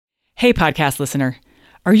Hey, podcast listener.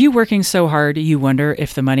 Are you working so hard you wonder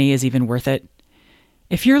if the money is even worth it?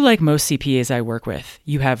 If you're like most CPAs I work with,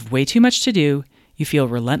 you have way too much to do, you feel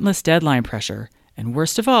relentless deadline pressure, and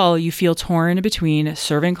worst of all, you feel torn between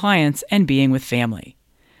serving clients and being with family.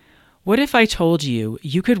 What if I told you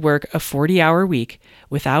you could work a 40-hour week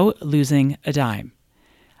without losing a dime?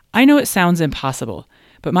 I know it sounds impossible,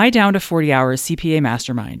 but my Down to 40 Hours CPA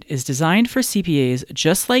Mastermind is designed for CPAs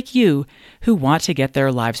just like you who want to get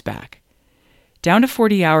their lives back. Down to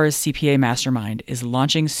 40 Hours CPA Mastermind is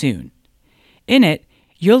launching soon. In it,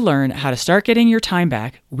 you'll learn how to start getting your time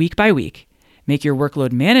back week by week, make your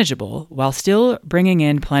workload manageable while still bringing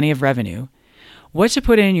in plenty of revenue, what to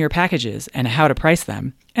put in your packages and how to price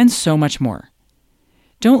them, and so much more.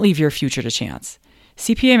 Don't leave your future to chance.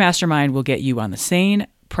 CPA Mastermind will get you on the sane,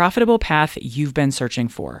 profitable path you've been searching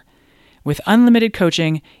for. With unlimited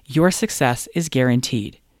coaching, your success is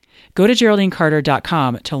guaranteed. Go to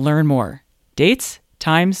GeraldineCarter.com to learn more. Dates,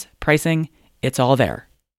 times, pricing, it's all there.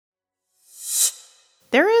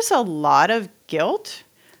 There is a lot of guilt.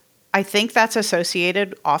 I think that's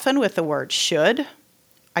associated often with the word should.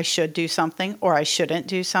 I should do something or I shouldn't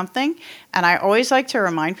do something. And I always like to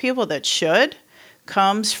remind people that should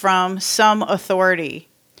comes from some authority.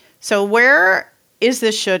 So where is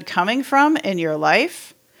this should coming from in your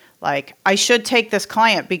life? Like, I should take this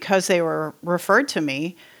client because they were referred to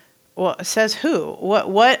me. Well, it says who?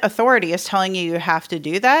 What authority is telling you you have to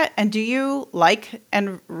do that? And do you like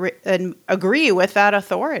and agree with that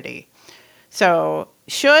authority? So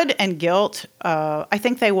should and guilt, I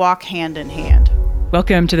think they walk hand in hand.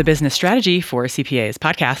 Welcome to the Business Strategy for CPAs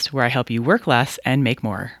podcast, where I help you work less and make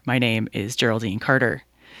more. My name is Geraldine Carter.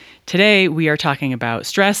 Today, we are talking about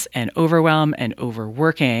stress and overwhelm and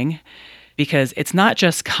overworking, because it's not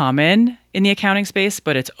just common in the accounting space,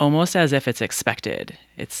 but it's almost as if it's expected.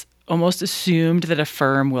 It's almost assumed that a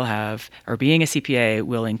firm will have, or being a CPA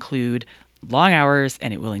will include long hours,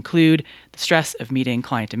 and it will include the stress of meeting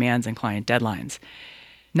client demands and client deadlines.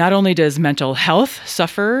 Not only does mental health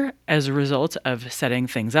suffer as a result of setting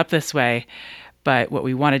things up this way, but what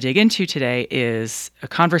we want to dig into today is a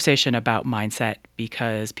conversation about mindset,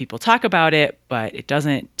 because people talk about it, but it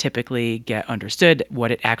doesn't typically get understood what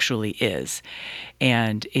it actually is.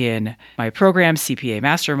 And in my program, CPA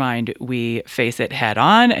Mastermind, we face it head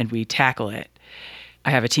on and we tackle it. I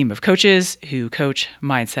have a team of coaches who coach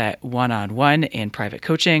mindset one-on-one in private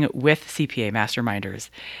coaching with CPA Masterminders.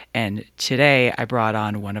 And today I brought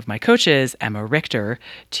on one of my coaches, Emma Richter,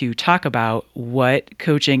 to talk about what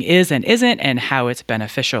coaching is and isn't and how it's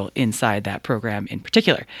beneficial inside that program in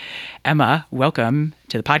particular. Emma, welcome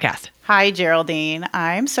to the podcast. Hi, Geraldine.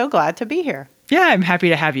 I'm so glad to be here. Yeah, I'm happy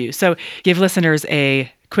to have you. So give listeners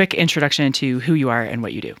a quick introduction to who you are and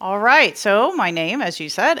what you do. All right. So my name, as you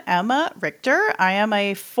said, Emma Richter. I am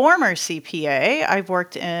a former CPA. I've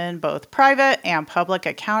worked in both private and public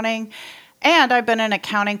accounting, and I've been an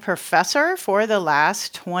accounting professor for the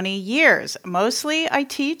last 20 years. Mostly I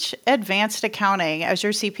teach advanced accounting, as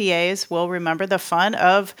your CPAs will remember the fun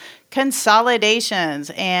of consolidations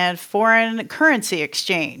and foreign currency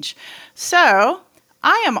exchange. So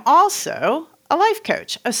I am also a life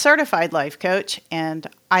coach, a certified life coach, and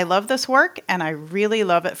I love this work, and I really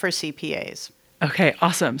love it for CPAs. Okay,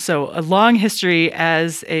 awesome. So a long history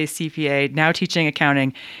as a CPA, now teaching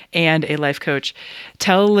accounting, and a life coach.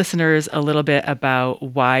 Tell listeners a little bit about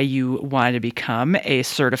why you wanted to become a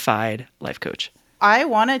certified life coach. I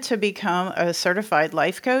wanted to become a certified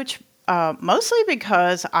life coach mostly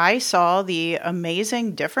because I saw the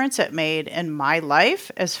amazing difference it made in my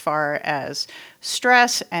life as far as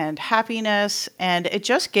stress and happiness, and it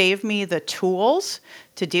just gave me the tools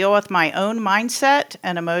to deal with my own mindset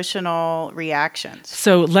and emotional reactions.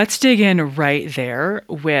 So let's dig in right there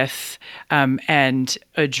with and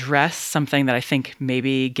address something that I think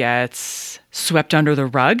maybe gets swept under the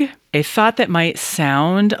rug. A thought that might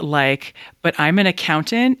sound like, but I'm an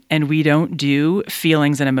accountant and we don't do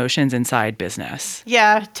feelings and emotions inside business.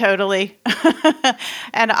 Yeah, totally.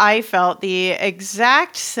 And I felt the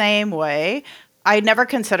exact same way. I never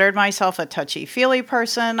considered myself a touchy-feely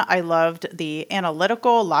person. I loved the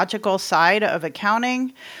analytical, logical side of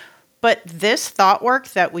accounting. But this thought work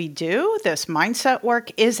that we do, this mindset work,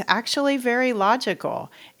 is actually very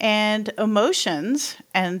logical. And emotions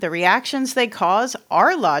and the reactions they cause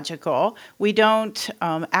are logical. We don't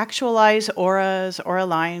actualize auras or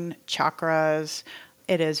align chakras.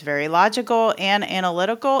 It is very logical and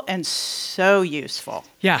analytical and so useful.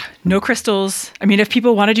 Yeah, no crystals. I mean, if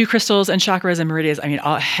people want to do crystals and chakras and meridians, I mean,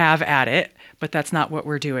 I'll have at it, but that's not what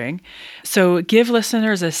we're doing. So give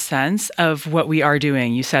listeners a sense of what we are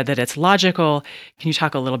doing. You said that it's logical. Can you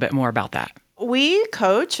talk a little bit more about that? We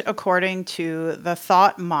coach according to the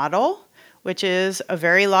thought model, which is a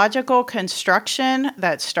very logical construction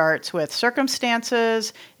that starts with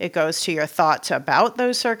circumstances. It goes to your thoughts about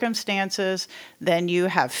those circumstances. Then you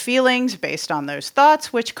have feelings based on those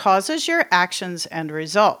thoughts, which causes your actions and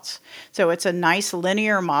results. So it's a nice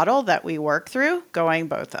linear model that we work through, going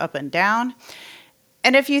both up and down.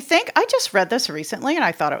 And if you think, I just read this recently and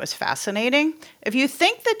I thought it was fascinating. If you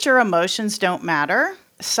think that your emotions don't matter,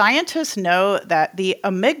 scientists know that the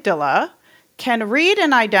amygdala can read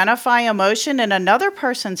and identify emotion in another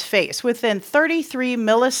person's face within 33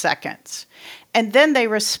 milliseconds. And then they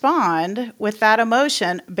respond with that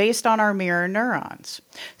emotion based on our mirror neurons.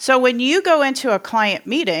 So when you go into a client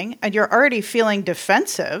meeting and you're already feeling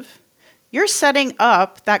defensive, you're setting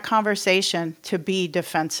up that conversation to be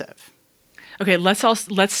defensive. Okay, let's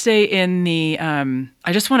stay in the,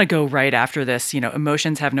 I just want to go right after this,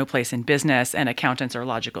 emotions have no place in business and accountants are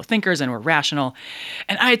logical thinkers and we're rational.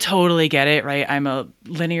 And I totally get it, right? I'm a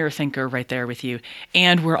linear thinker right there with you.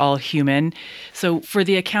 And we're all human. So for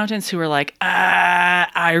the accountants who are like,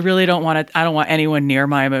 I really don't want to, I don't want anyone near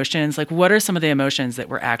my emotions. Like, what are some of the emotions that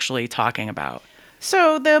we're actually talking about?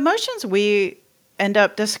 So the emotions we end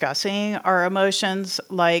up discussing are emotions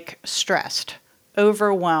like stressed,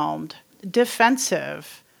 overwhelmed,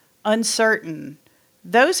 defensive, uncertain.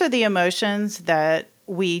 Those are the emotions that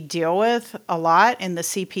we deal with a lot in the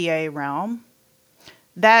CPA realm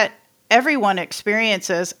that everyone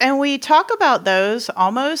experiences. And we talk about those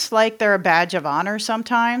almost like they're a badge of honor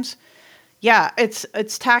sometimes. Yeah,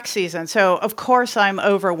 it's tax season. So of course I'm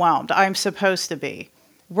overwhelmed. I'm supposed to be.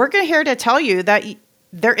 We're here to tell you that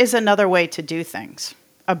there is another way to do things,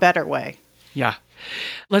 a better way. Yeah.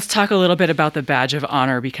 Let's talk a little bit about the badge of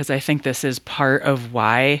honor, because I think this is part of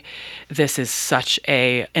why this is such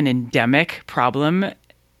an endemic problem,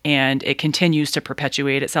 and it continues to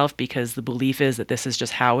perpetuate itself because the belief is that this is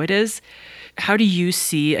just how it is. How do you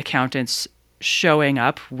see accountants showing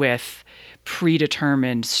up with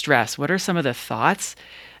predetermined stress? What are some of the thoughts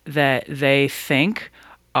that they think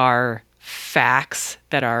are facts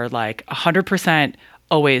that are like 100%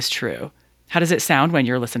 always true? How does it sound when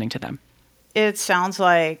you're listening to them? It sounds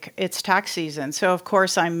like it's tax season, so of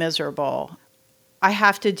course I'm miserable. I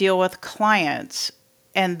have to deal with clients,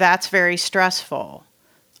 and that's very stressful.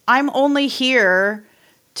 I'm only here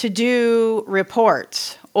to do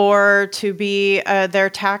reports or to be their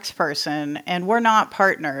tax person, and we're not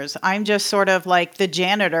partners. I'm just sort of like the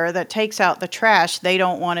janitor that takes out the trash they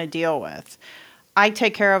don't want to deal with. I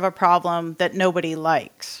take care of a problem that nobody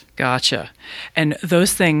likes. Gotcha. And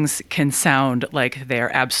those things can sound like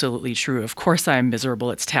they're absolutely true. Of course I'm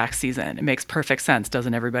miserable. It's tax season. It makes perfect sense.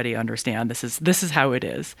 Doesn't everybody understand? This is how it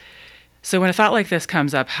is. So when a thought like this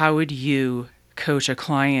comes up, how would you coach a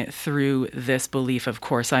client through this belief, of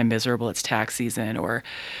course I'm miserable, it's tax season, or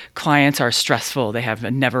clients are stressful, they have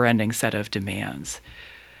a never-ending set of demands?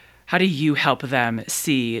 How do you help them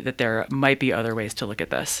see that there might be other ways to look at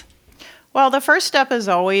this? Well, the first step is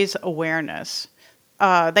always awareness.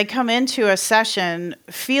 They come into a session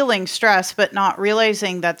feeling stress, but not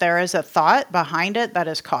realizing that there is a thought behind it that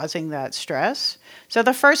is causing that stress. So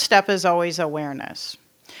the first step is always awareness.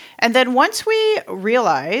 And then once we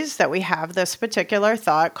realize that we have this particular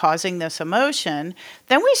thought causing this emotion,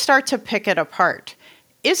 then we start to pick it apart.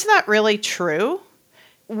 Is that really true?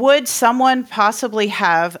 Would someone possibly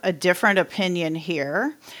have a different opinion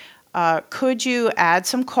here? Could you add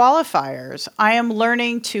some qualifiers? I am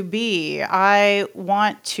learning to be. I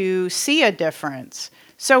want to see a difference.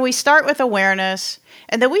 So we start with awareness,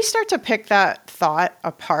 and then we start to pick that thought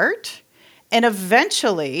apart. And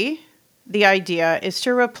eventually, the idea is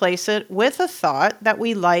to replace it with a thought that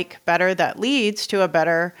we like better, that leads to a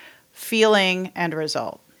better feeling and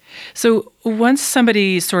result. So once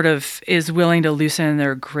somebody sort of is willing to loosen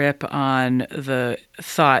their grip on the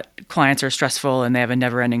thought clients are stressful and they have a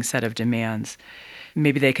never-ending set of demands,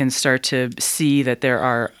 maybe they can start to see that there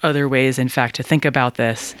are other ways, in fact, to think about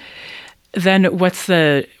this. Then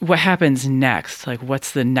what happens next? Like,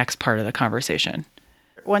 what's the next part of the conversation?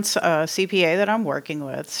 Once a CPA that I'm working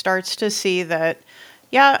with starts to see that,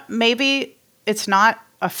 yeah, maybe it's not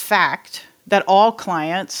a fact that all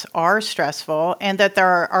clients are stressful and that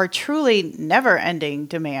there are truly never-ending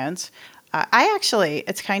demands.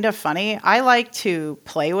 It's kind of funny. I like to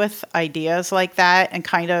play with ideas like that and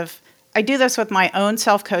I do this with my own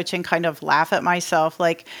self-coaching, kind of laugh at myself.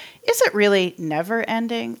 Like, is it really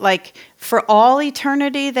never-ending? Like, for all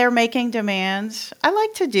eternity, they're making demands? I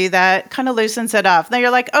like to do that, kind of loosens it up. Then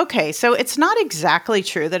you're like, okay, so it's not exactly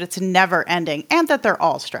true that it's never-ending and that they're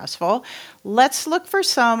all stressful. Let's look for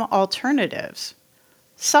some alternatives.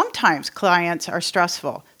 Sometimes clients are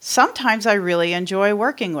stressful. Sometimes I really enjoy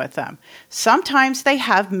working with them. Sometimes they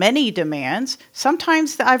have many demands.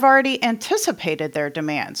 Sometimes I've already anticipated their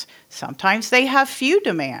demands. Sometimes they have few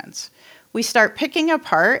demands. We start picking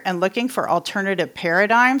apart and looking for alternative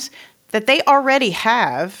paradigms that they already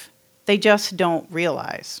have, they just don't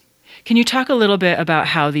realize. Can you talk a little bit about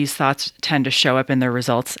how these thoughts tend to show up in their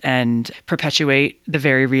results and perpetuate the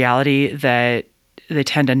very reality that they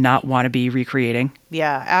tend to not want to be recreating?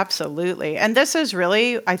 Yeah, absolutely. And this is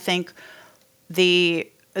really, I think, the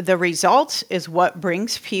results is what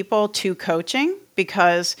brings people to coaching,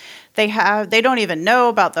 because they don't even know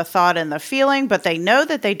about the thought and the feeling, but they know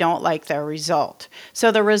that they don't like their result.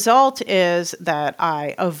 So the result is that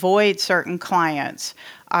I avoid certain clients.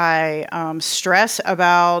 I stress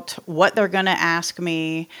about what they're going to ask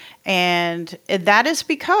me. And that is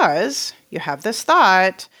because you have this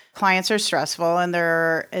thought, clients are stressful and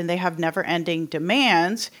they have never-ending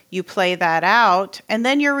demands. You play that out, and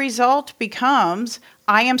then your result becomes,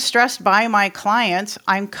 I am stressed by my clients.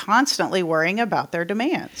 I'm constantly worrying about their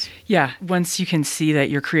demands. Yeah. Once you can see that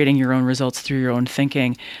you're creating your own results through your own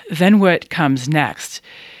thinking, then what comes next?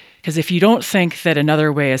 Because if you don't think that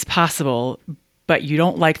another way is possible, but you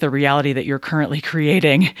don't like the reality that you're currently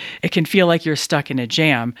creating, it can feel like you're stuck in a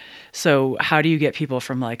jam. So how do you get people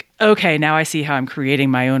from like, okay, now I see how I'm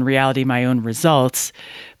creating my own reality, my own results,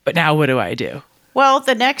 but now what do I do? Well,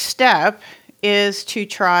 the next step is to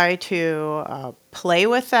try to play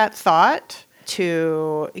with that thought,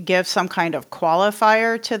 to give some kind of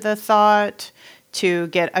qualifier to the thought, to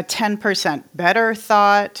get a 10% better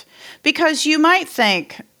thought. Because you might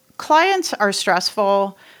think clients are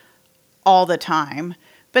stressful all the time,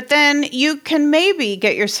 but then you can maybe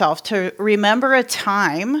get yourself to remember a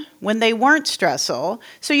time when they weren't stressful.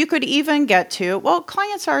 So you could even get to, well,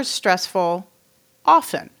 clients are stressful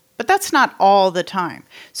often, but that's not all the time.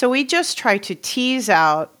 So we just try to tease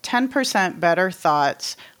out 10% better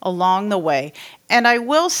thoughts along the way. And I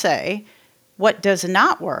will say, what does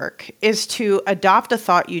not work is to adopt a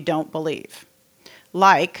thought you don't believe.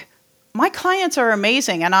 Like, my clients are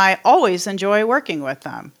amazing and I always enjoy working with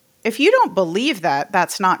them. If you don't believe that,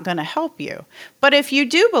 that's not going to help you. But if you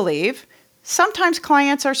do believe, sometimes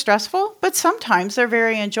clients are stressful, but sometimes they're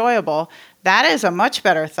very enjoyable, that is a much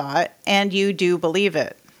better thought, and you do believe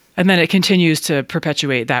it. And then it continues to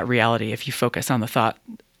perpetuate that reality if you focus on the thought.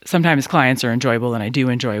 Sometimes clients are enjoyable and I do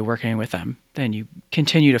enjoy working with them. Then you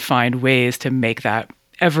continue to find ways to make that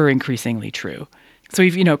ever increasingly true. So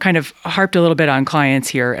we've, kind of harped a little bit on clients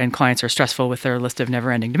here, and clients are stressful with their list of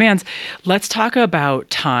never-ending demands. Let's talk about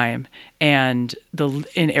time and the,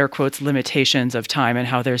 in air quotes, limitations of time and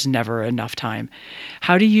how there's never enough time.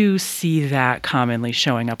 How do you see that commonly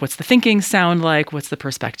showing up? What's the thinking sound like? What's the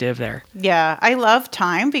perspective there? Yeah, I love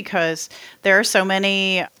time because there are so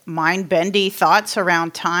many mind-bendy thoughts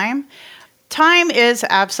around time. Time is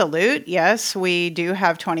absolute. Yes, we do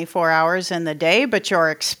have 24 hours in the day, but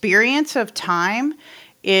your experience of time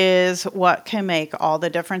is what can make all the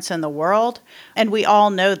difference in the world. And we all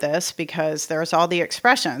know this because there's all the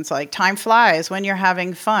expressions like time flies when you're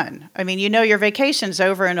having fun. I mean, your vacation's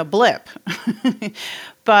over in a blip.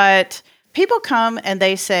 But people come and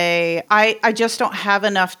they say, I just don't have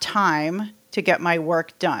enough time to get my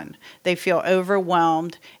work done. They feel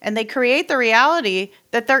overwhelmed, and they create the reality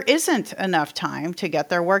that there isn't enough time to get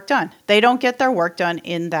their work done. They don't get their work done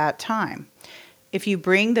in that time. If you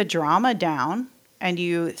bring the drama down and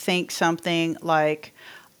you think something like,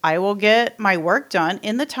 I will get my work done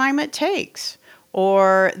in the time it takes,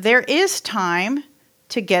 or there is time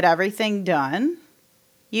to get everything done,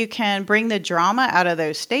 you can bring the drama out of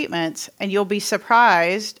those statements, and you'll be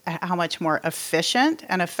surprised at how much more efficient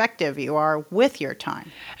and effective you are with your time.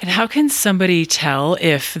 And how can somebody tell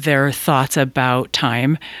if their thoughts about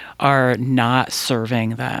time are not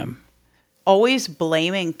serving them? Always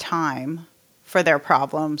blaming time for their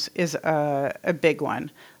problems is a big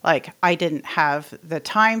one. Like, I didn't have the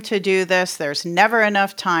time to do this. There's never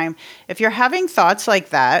enough time. If you're having thoughts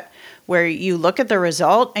like that, where you look at the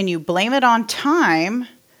result and you blame it on time,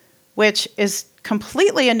 which is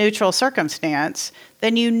completely a neutral circumstance,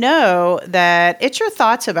 then you know that it's your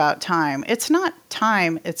thoughts about time. It's not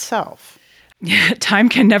time itself. Time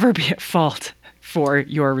can never be at fault for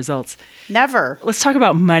your results. Never. Let's talk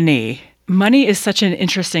about money. Money is such an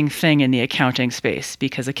interesting thing in the accounting space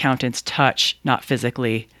because accountants touch, not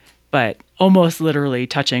physically, but almost literally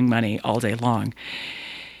touching money all day long,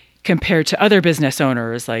 compared to other business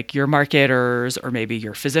owners like your marketers or maybe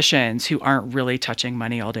your physicians who aren't really touching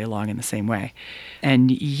money all day long in the same way.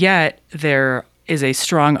 And yet there is a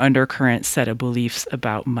strong undercurrent set of beliefs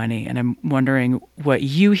about money. And I'm wondering what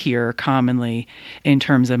you hear commonly in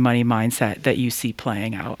terms of money mindset that you see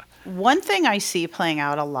playing out. One thing I see playing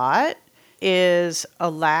out a lot is a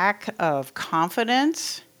lack of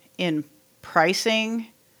confidence in pricing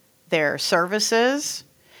their services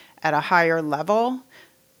at a higher level.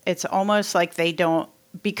 It's almost like they don't,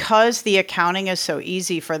 because the accounting is so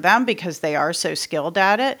easy for them, because they are so skilled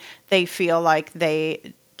at it, they feel like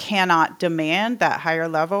they cannot demand that higher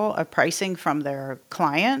level of pricing from their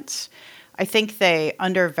clients. I think they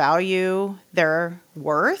undervalue their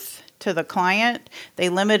worth to the client. They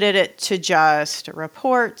limited it to just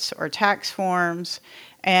reports or tax forms.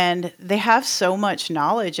 And they have so much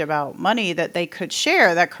knowledge about money that they could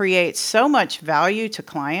share that creates so much value to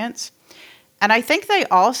clients. And I think they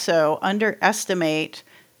also underestimate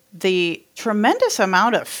the tremendous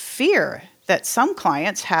amount of fear that some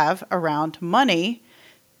clients have around money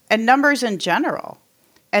and numbers in general.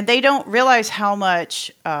 And they don't realize how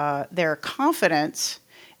much their confidence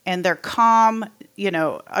and their calm,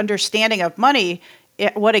 understanding of money,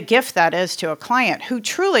 what a gift that is to a client who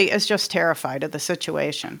truly is just terrified of the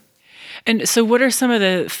situation. And so what are some of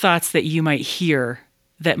the thoughts that you might hear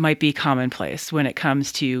that might be commonplace when it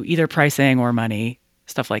comes to either pricing or money,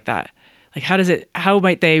 stuff like that? Like how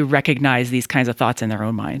might they recognize these kinds of thoughts in their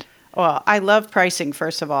own mind? Well, I love pricing,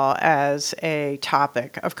 first of all, as a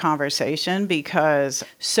topic of conversation because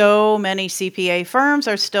so many CPA firms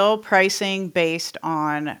are still pricing based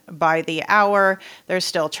on by the hour. They're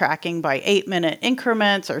still tracking by 8-minute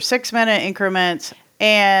increments or 6-minute increments.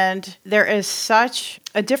 And there is such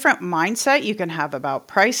a different mindset you can have about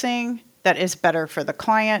pricing that is better for the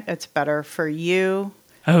client. It's better for you.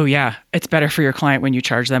 Oh, yeah. It's better for your client when you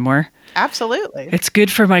charge them more. Absolutely. It's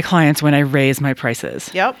good for my clients when I raise my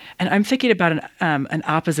prices. Yep. And I'm thinking about an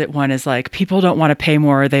opposite one is like people don't want to pay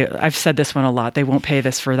more. I've said this one a lot. They won't pay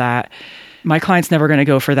this for that. My client's never going to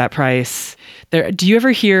go for that price. Do you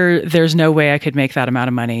ever hear there's no way I could make that amount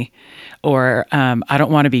of money? Or I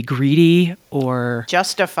don't want to be greedy or...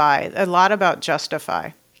 Justify. A lot about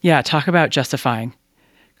justify. Yeah, talk about justifying.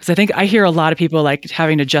 Because I think I hear a lot of people like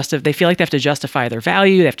having to they feel like they have to justify their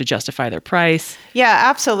value, they have to justify their price. Yeah,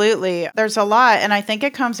 absolutely. There's a lot. And I think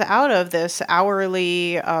it comes out of this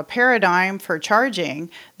hourly paradigm for charging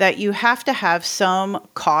that you have to have some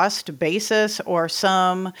cost basis or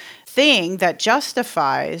some thing that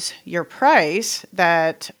justifies your price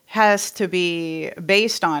that has to be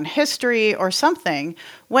based on history or something,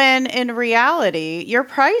 when in reality, your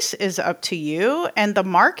price is up to you and the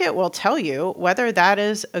market will tell you whether that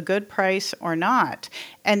is a good price or not.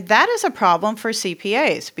 And that is a problem for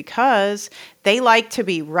CPAs because they like to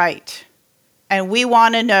be right. And we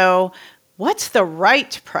want to know, what's the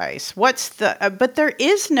right price? But there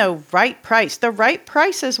is no right price. The right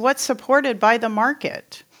price is what's supported by the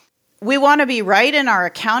market. We want to be right in our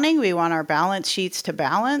accounting. We want our balance sheets to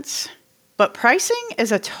balance. But pricing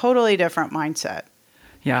is a totally different mindset.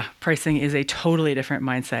 Yeah, pricing is a totally different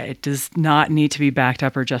mindset. It does not need to be backed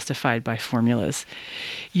up or justified by formulas.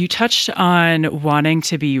 You touched on wanting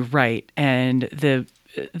to be right and the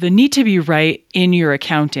need to be right in your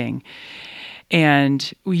accounting.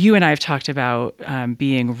 And you and I have talked about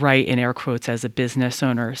being right in air quotes as a business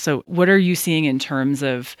owner. So what are you seeing in terms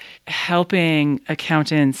of helping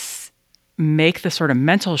accountants make the sort of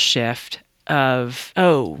mental shift of,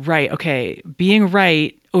 oh, right, okay, being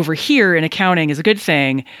right over here in accounting is a good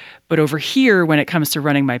thing, but over here when it comes to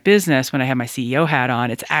running my business, when I have my CEO hat on,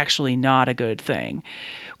 it's actually not a good thing.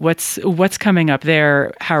 What's coming up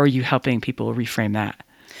there? How are you helping people reframe that?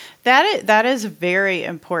 That is a very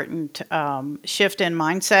important shift in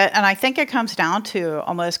mindset. And I think it comes down to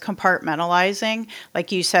almost compartmentalizing,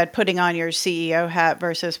 like you said, putting on your CEO hat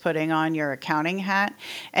versus putting on your accounting hat.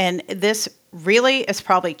 And this really is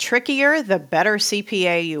probably trickier the better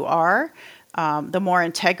CPA you are. The more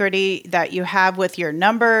integrity that you have with your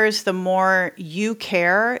numbers, the more you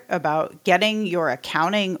care about getting your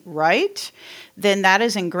accounting right, then that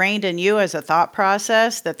is ingrained in you as a thought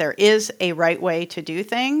process that there is a right way to do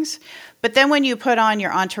things. But then when you put on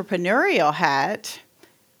your entrepreneurial hat,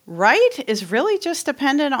 right is really just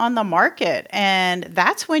dependent on the market. And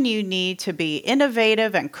that's when you need to be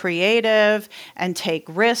innovative and creative and take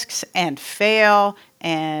risks and fail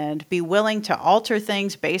and be willing to alter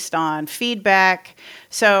things based on feedback.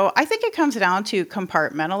 So I think it comes down to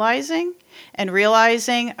compartmentalizing and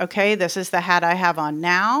realizing, okay, this is the hat I have on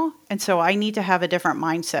now, and so I need to have a different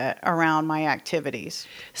mindset around my activities.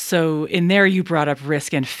 So in there you brought up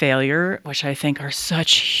risk and failure, which I think are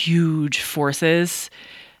such huge forces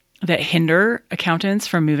that hinder accountants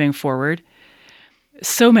from moving forward.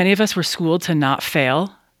 So many of us were schooled to not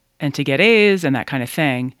fail. and to get A's and that kind of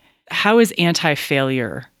thing. How is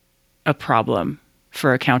anti-failure a problem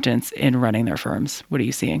for accountants in running their firms? What are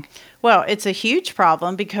you seeing? Well, it's a huge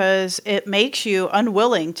problem because it makes you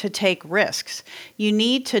unwilling to take risks. You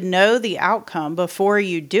need to know the outcome before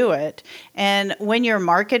you do it. And when you're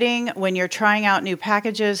marketing, when you're trying out new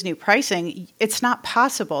packages, new pricing, it's not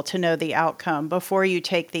possible to know the outcome before you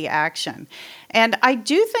take the action. And I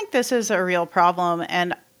do think this is a real problem.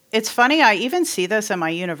 And it's funny, I even see this in my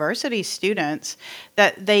university students,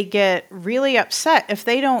 that they get really upset if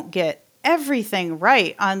they don't get everything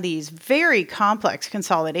right on these very complex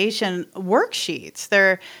consolidation worksheets.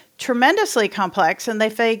 They're tremendously complex, and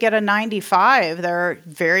if they get a 95, they're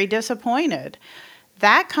very disappointed.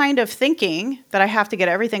 That kind of thinking, that I have to get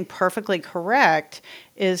everything perfectly correct,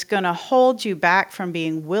 is going to hold you back from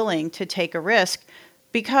being willing to take a risk,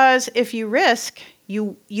 because if you risk,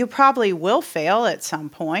 you probably will fail at some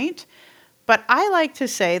point. But I like to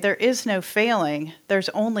say there is no failing, there's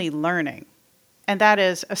only learning. And that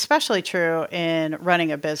is especially true in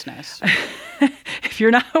running a business. If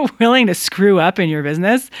you're not willing to screw up in your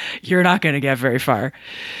business, you're not going to get very far.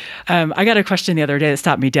 I got a question the other day that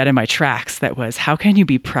stopped me dead in my tracks that was, how can you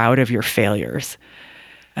be proud of your failures?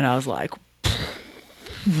 And I was like,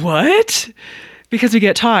 what? Because we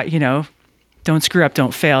get taught, don't screw up,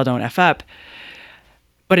 don't fail, don't F up.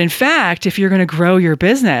 But in fact, if you're going to grow your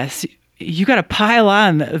business, you got to pile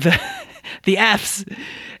on the F's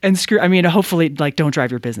and hopefully don't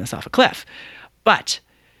drive your business off a cliff. But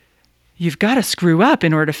you've got to screw up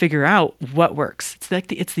in order to figure out what works.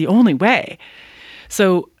 It's the only way.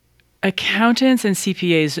 So accountants and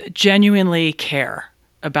CPAs genuinely care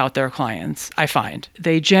about their clients, I find.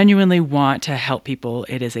 They genuinely want to help people.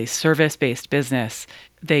 It is a service-based business.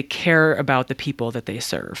 They care about the people that they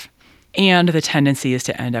serve. And the tendency is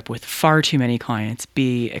to end up with far too many clients,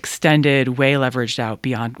 be extended, way leveraged out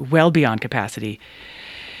well beyond capacity,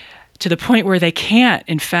 to the point where they can't,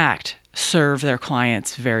 in fact, serve their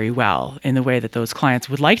clients very well in the way that those clients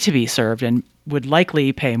would like to be served and would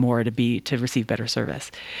likely pay more to receive better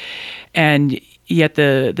service. And yet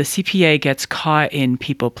the CPA gets caught in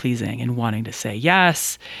people pleasing and wanting to say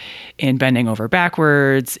yes, in bending over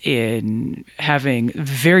backwards, in having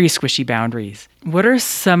very squishy boundaries. What are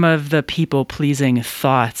some of the people pleasing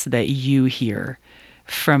thoughts that you hear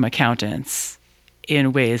from accountants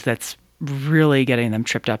in ways that's really getting them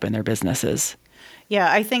tripped up in their businesses?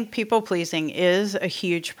 Yeah, I think people-pleasing is a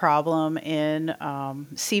huge problem in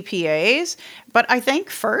CPAs. But I think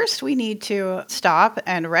first we need to stop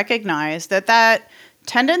and recognize that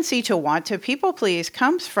tendency to want to people-please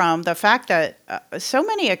comes from the fact that so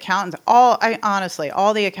many accountants, all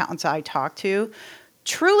the accountants I talk to,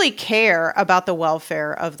 truly care about the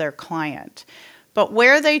welfare of their client. But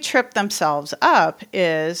where they trip themselves up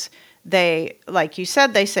is they, like you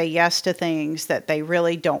said, they say yes to things that they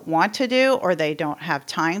really don't want to do or they don't have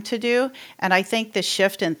time to do. And I think the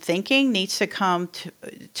shift in thinking needs to come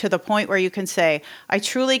to the point where you can say, I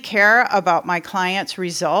truly care about my client's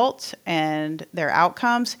results and their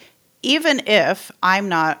outcomes, even if I'm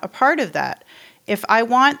not a part of that. If I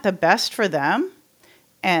want the best for them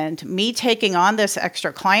and me taking on this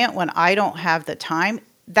extra client when I don't have the time,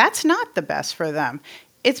 that's not the best for them.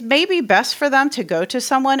 It's maybe best for them to go to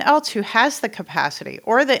someone else who has the capacity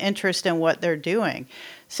or the interest in what they're doing.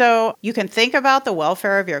 So you can think about the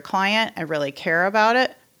welfare of your client and really care about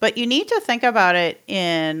it, but you need to think about it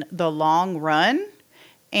in the long run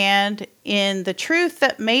and in the truth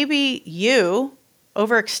that maybe you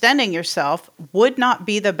overextending yourself would not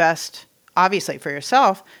be the best, obviously, for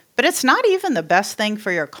yourself, but it's not even the best thing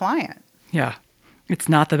for your client. Yeah, it's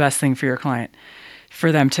not the best thing for your client.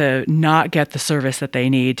 For them to not get the service that they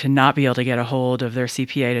need, to not be able to get a hold of their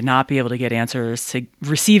CPA, to not be able to get answers, to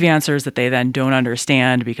receive answers that they then don't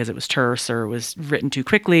understand because it was terse or was written too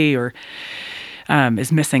quickly or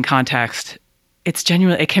is missing context. It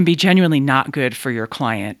can be genuinely not good for your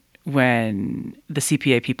client when the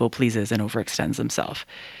CPA people pleases and overextends themselves.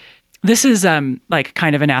 This is kind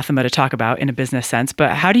of anathema to talk about in a business sense,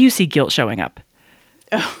 but how do you see guilt showing up?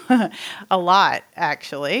 A lot,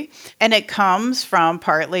 actually. And it comes from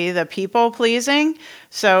partly the people pleasing.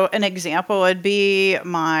 So an example would be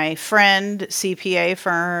my friend CPA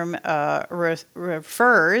firm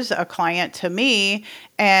refers a client to me,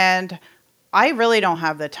 and I really don't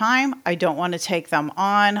have the time. I don't want to take them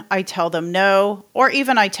on. I tell them no, or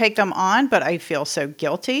even I take them on, but I feel so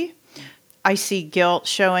guilty. I see guilt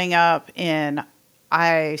showing up in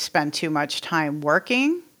I spend too much time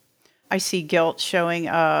working. I see guilt showing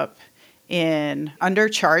up in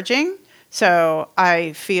undercharging. So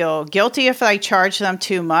I feel guilty if I charge them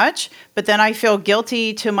too much, but then I feel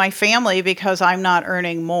guilty to my family because I'm not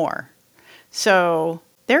earning more. So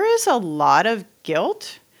there is a lot of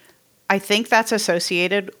guilt. I think that's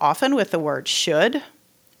associated often with the word should.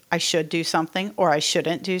 I should do something or I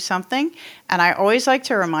shouldn't do something. And I always like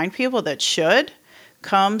to remind people that should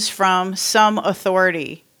comes from some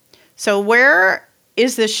authority. So where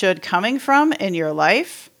is this should coming from in your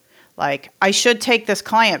life? Like, I should take this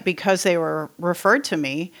client because they were referred to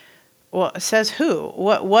me. Well, it says who?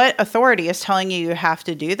 What authority is telling you have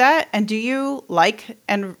to do that? And do you like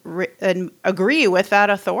and agree with that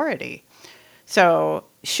authority? So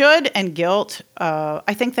should and guilt,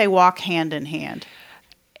 I think they walk hand in hand.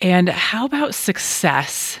 And how about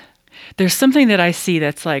success? There's something that I see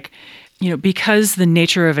that's like, because the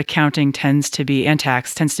nature of accounting and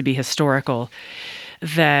tax tends to be historical,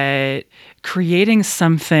 that creating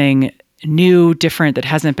something new, different, that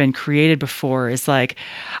hasn't been created before is like,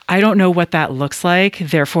 I don't know what that looks like,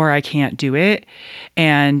 therefore I can't do it.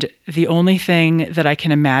 And the only thing that I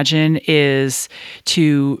can imagine is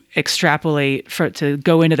to to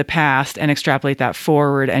go into the past and extrapolate that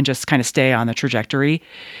forward and just kind of stay on the trajectory.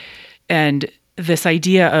 And this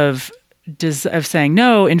idea of saying,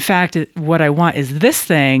 no, in fact, what I want is this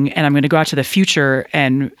thing, and I'm going to go out to the future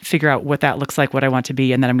and figure out what that looks like, what I want to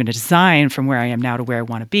be, and then I'm going to design from where I am now to where I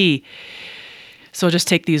want to be. So I'll just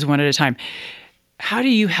take these one at a time. How do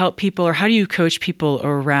you help people, or how do you coach people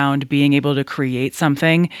around being able to create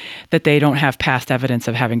something that they don't have past evidence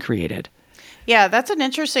of having created? Yeah, that's an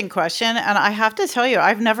interesting question. And I have to tell you,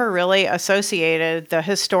 I've never really associated the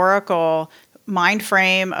historical mind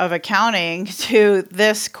frame of accounting to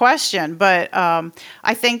this question. But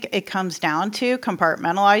I think it comes down to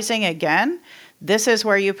compartmentalizing again. This is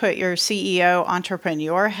where you put your CEO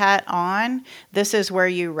entrepreneur hat on. This is where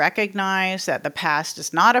you recognize that the past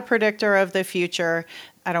is not a predictor of the future.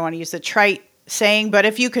 I don't want to use the trite saying, but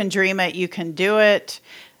if you can dream it, you can do it.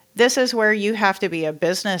 This is where you have to be a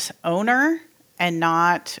business owner and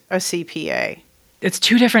not a CPA. It's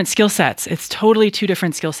two different skill sets. It's totally two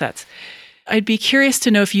different skill sets. I'd be curious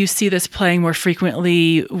to know if you see this playing more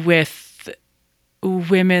frequently with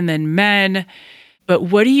women than men. But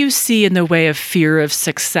what do you see in the way of fear of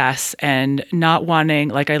success and not wanting,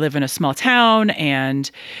 like, I live in a small town and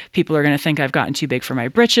people are going to think I've gotten too big for my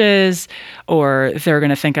britches, or they're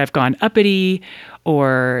going to think I've gone uppity,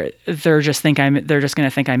 or they're just going to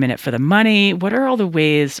think I'm in it for the money. What are all the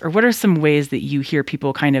ways, or what are some ways that you hear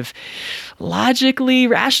people kind of logically,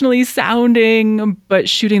 rationally sounding, but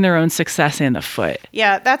shooting their own success in the foot?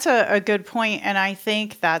 Yeah, that's a good point. And I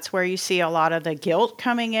think that's where you see a lot of the guilt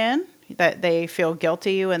coming in, that they feel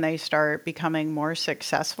guilty when they start becoming more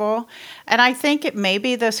successful. And I think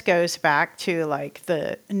maybe this goes back to like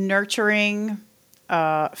the nurturing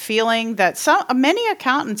feeling that many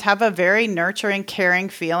accountants have a very nurturing, caring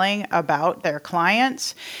feeling about their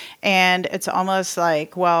clients. And it's almost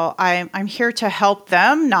like, well, I'm here to help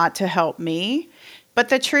them, not to help me. But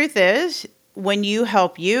the truth is, when you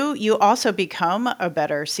help you also become a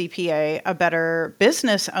better CPA, a better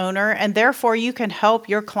business owner, and therefore you can help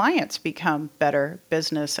your clients become better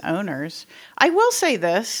business owners. I will say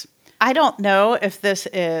this. I don't know if this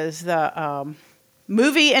is the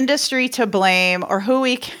movie industry to blame or who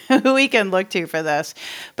we can look to for this,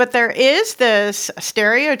 but there is this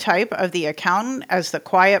stereotype of the accountant as the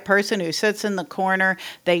quiet person who sits in the corner.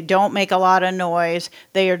 They don't make a lot of noise.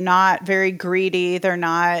 They are not very greedy. They're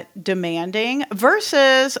not demanding.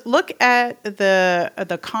 Versus look at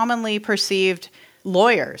the commonly perceived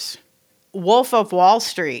lawyers. Wolf of Wall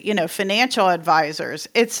Street, financial advisors.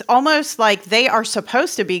 It's almost like they are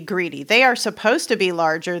supposed to be greedy. They are supposed to be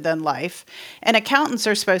larger than life. And accountants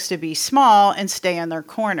are supposed to be small and stay in their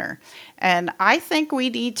corner. And I think we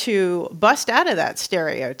need to bust out of that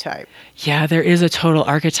stereotype. Yeah, there is a total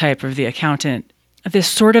archetype of the accountant. This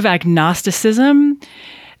sort of agnosticism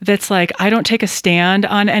that's like, I don't take a stand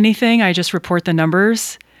on anything. I just report the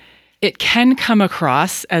numbers. It can come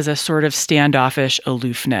across as a sort of standoffish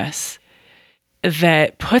aloofness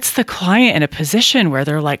that puts the client in a position where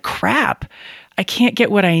they're like, crap, I can't get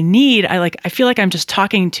what I need. I feel like I'm just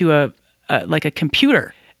talking to a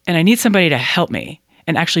computer, and I need somebody to help me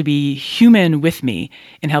and actually be human with me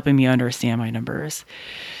in helping me understand my numbers.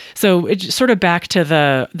 So it's sort of back to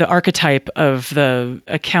the archetype of the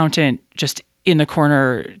accountant just in the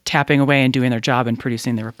corner, tapping away and doing their job and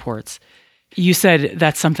producing the reports. You said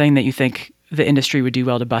that's something that you think the industry would do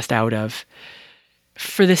well to bust out of.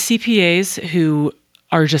 For the CPAs who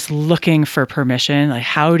are just looking for permission, like,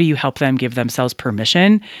 how do you help them give themselves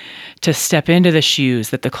permission to step into the shoes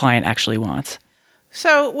that the client actually wants?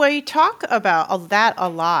 So we talk about that a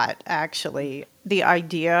lot, actually, the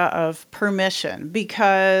idea of permission,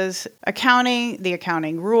 because the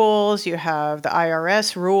accounting rules, you have the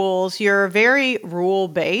IRS rules, you're very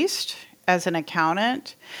rule-based as an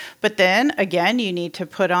accountant. But then again, you need to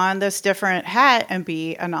put on this different hat and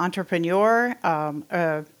be an entrepreneur,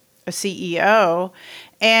 a CEO.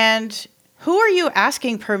 And who are you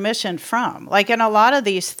asking permission from? Like in a lot of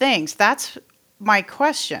these things, that's my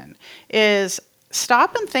question is,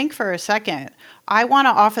 stop and think for a second. I want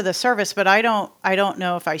to offer the service, but I don't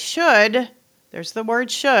know if I should. There's the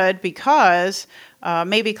word should, because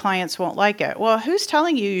maybe clients won't like it. Well, who's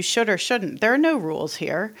telling you should or shouldn't? There are no rules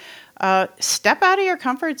here. Step out of your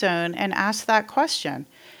comfort zone and ask that question.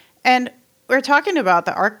 And we're talking about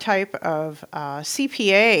the archetype of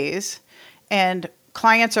CPAs, and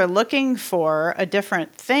clients are looking for a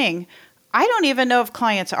different thing. I don't even know if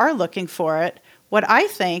clients are looking for it. What I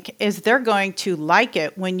think is they're going to like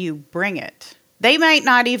it when you bring it. They might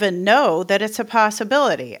not even know that it's a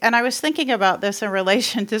possibility. And I was thinking about this in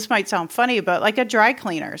relation, this might sound funny, but like a dry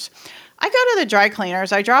cleaners. I go to the dry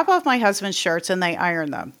cleaners, I drop off my husband's shirts and they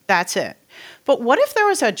iron them. That's it. But what if there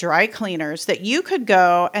was a dry cleaners that you could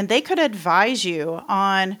go and they could advise you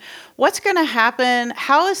on what's going to happen?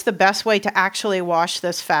 How is the best way to actually wash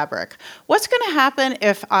this fabric? What's going to happen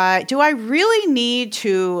if do I really need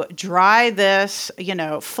to dry this,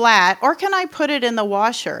 flat, or can I put it in the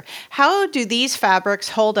washer? How do these fabrics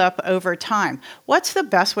hold up over time? What's the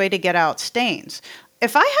best way to get out stains?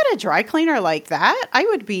 If I had a dry cleaner like that, I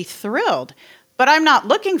would be thrilled. But I'm not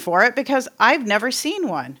looking for it because I've never seen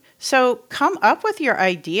one. So come up with your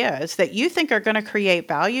ideas that you think are going to create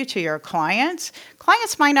value to your clients.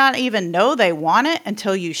 Clients might not even know they want it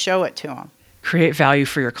until you show it to them. Create value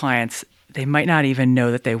for your clients. They might not even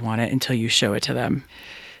know that they want it until you show it to them.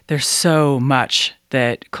 There's so much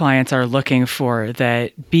that clients are looking for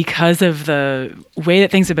that because of the way that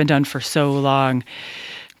things have been done for so long,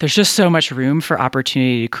 there's just so much room for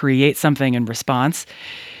opportunity to create something in response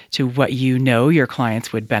to what your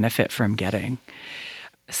clients would benefit from getting.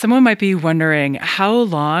 Someone might be wondering, how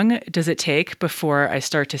long does it take before I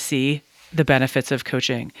start to see the benefits of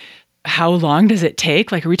coaching? How long does it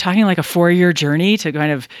take? Like, are we talking like a 4-year journey to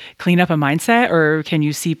kind of clean up a mindset, or can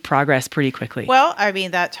you see progress pretty quickly? Well, I mean,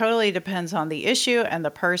 that totally depends on the issue and the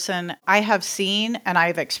person. I have seen and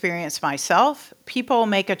I've experienced myself, people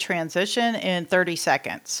make a transition in 30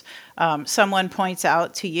 seconds. Someone points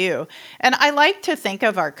out to you. And I like to think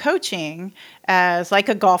of our coaching as like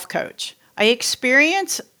a golf coach. I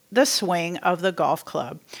experience the swing of the golf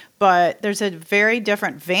club, but there's a very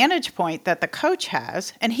different vantage point that the coach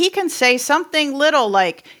has. And he can say something little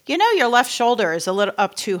like, your left shoulder is a little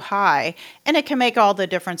up too high, and it can make all the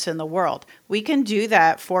difference in the world. We can do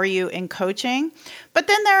that for you in coaching. But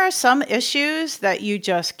then there are some issues that you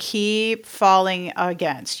just keep falling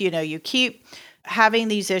against. You keep having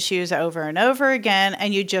these issues over and over again,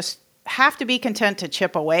 and you just have to be content to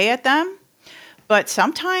chip away at them. But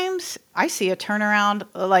sometimes I see a turnaround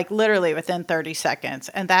like literally within 30 seconds.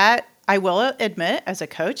 And that, I will admit, as a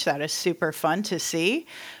coach, that is super fun to see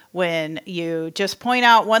when you just point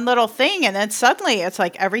out one little thing and then suddenly it's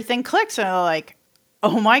like everything clicks and you're like,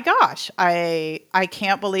 oh my gosh, I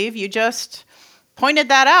can't believe you just pointed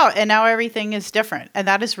that out and now everything is different. And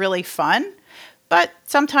that is really fun. But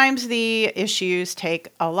sometimes the issues take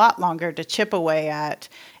a lot longer to chip away at.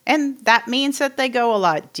 And that means that they go a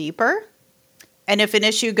lot deeper. And if an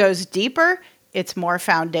issue goes deeper, it's more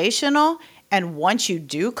foundational. And once you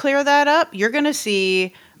do clear that up, you're going to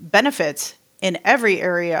see benefits in every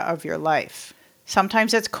area of your life.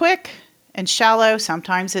 Sometimes it's quick and shallow.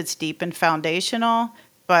 Sometimes it's deep and foundational.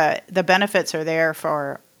 But the benefits are there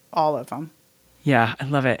for all of them. Yeah, I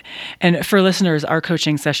love it. And for listeners, our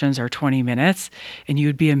coaching sessions are 20 minutes, and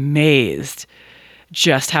you'd be amazed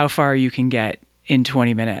just how far you can get in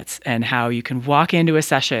 20 minutes and how you can walk into a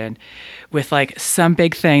session with like some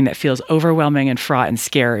big thing that feels overwhelming and fraught and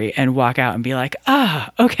scary and walk out and be like,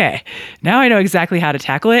 okay, now I know exactly how to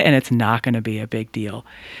tackle it and it's not going to be a big deal.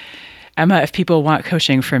 Emma, if people want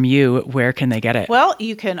coaching from you, where can they get it? Well,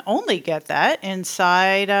 you can only get that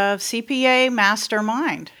inside of CPA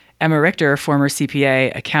Mastermind. Emma Richter, former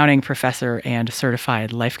CPA, accounting professor, and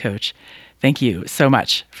certified life coach. Thank you so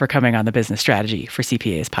much for coming on the Business Strategy for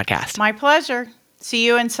CPAs podcast. My pleasure. See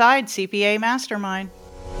you inside CPA Mastermind.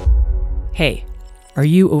 Hey, are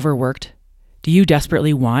you overworked? Do you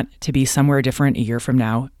desperately want to be somewhere different a year from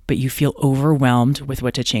now, but you feel overwhelmed with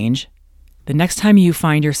what to change? The next time you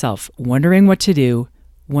find yourself wondering what to do,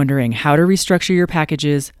 wondering how to restructure your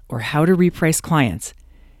packages or how to reprice clients,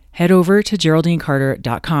 head over to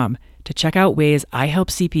GeraldineCarter.com to check out ways I help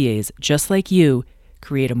CPAs just like you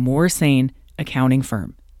create a more sane accounting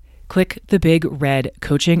firm. Click the big red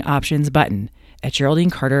coaching options button at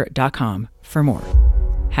GeraldineCarter.com for more.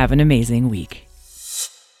 Have an amazing week.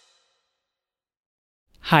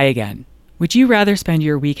 Hi again. Would you rather spend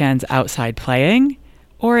your weekends outside playing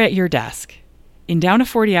or at your desk? In Down to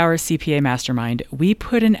 40 Hours CPA Mastermind, we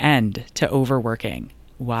put an end to overworking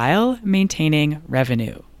while maintaining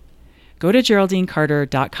revenue. Go to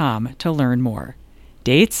GeraldineCarter.com to learn more.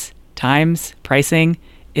 Dates, times, pricing,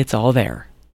 it's all there.